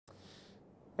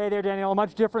Hey there, Danielle. A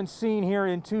much different scene here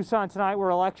in Tucson tonight,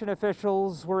 where election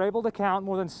officials were able to count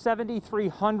more than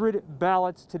 7,300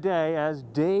 ballots today as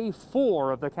day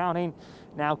 4 of the counting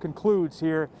now concludes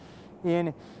here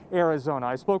in Arizona.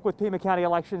 I spoke with Pima County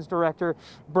Elections Director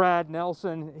Brad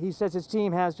Nelson. He says his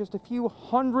team has just a few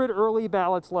hundred early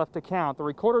ballots left to count. The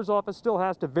recorder's office still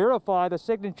has to verify the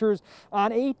signatures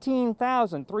on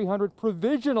 18,300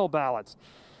 provisional ballots.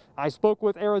 I spoke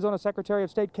with Arizona Secretary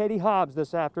of State Katie Hobbs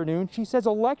this afternoon. She says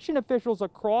election officials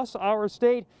across our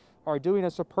state are doing a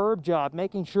superb job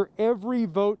making sure every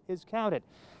vote is counted.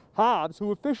 Hobbs, who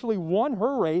officially won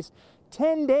her race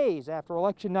 10 days after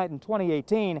election night in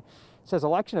 2018, says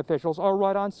election officials are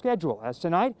right on schedule, as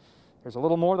tonight there's a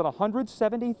little more than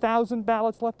 170,000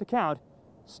 ballots left to count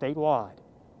statewide.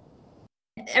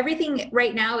 Everything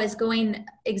right now is going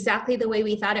exactly the way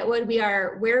we thought it would. We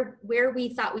are where we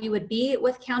thought we would be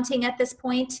with counting at this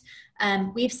point.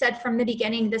 We've said from the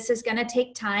beginning, this is going to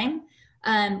take time.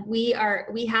 We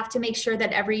have to make sure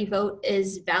that every vote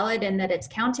is valid and that it's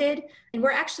counted. And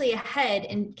we're actually ahead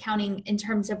in counting in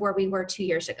terms of where we were 2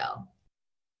 years ago.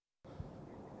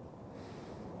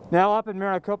 Now up in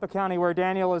Maricopa County, where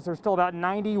Daniel is, there's still about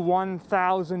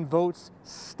 91,000 votes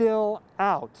still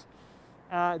out.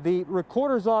 The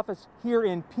recorder's office here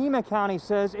in Pima County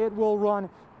says it will run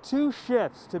 2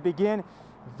 shifts to begin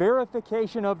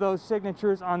verification of those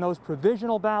signatures on those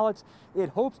provisional ballots. It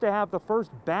hopes to have the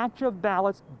first batch of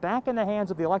ballots back in the hands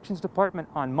of the Elections Department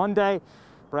on Monday.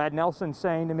 Brad Nelson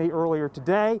saying to me earlier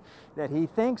today that he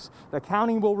thinks the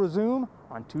counting will resume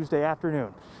on Tuesday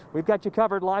afternoon. We've got you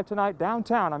covered live tonight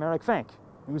downtown. I'm Eric Fink,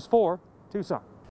 News 4, Tucson.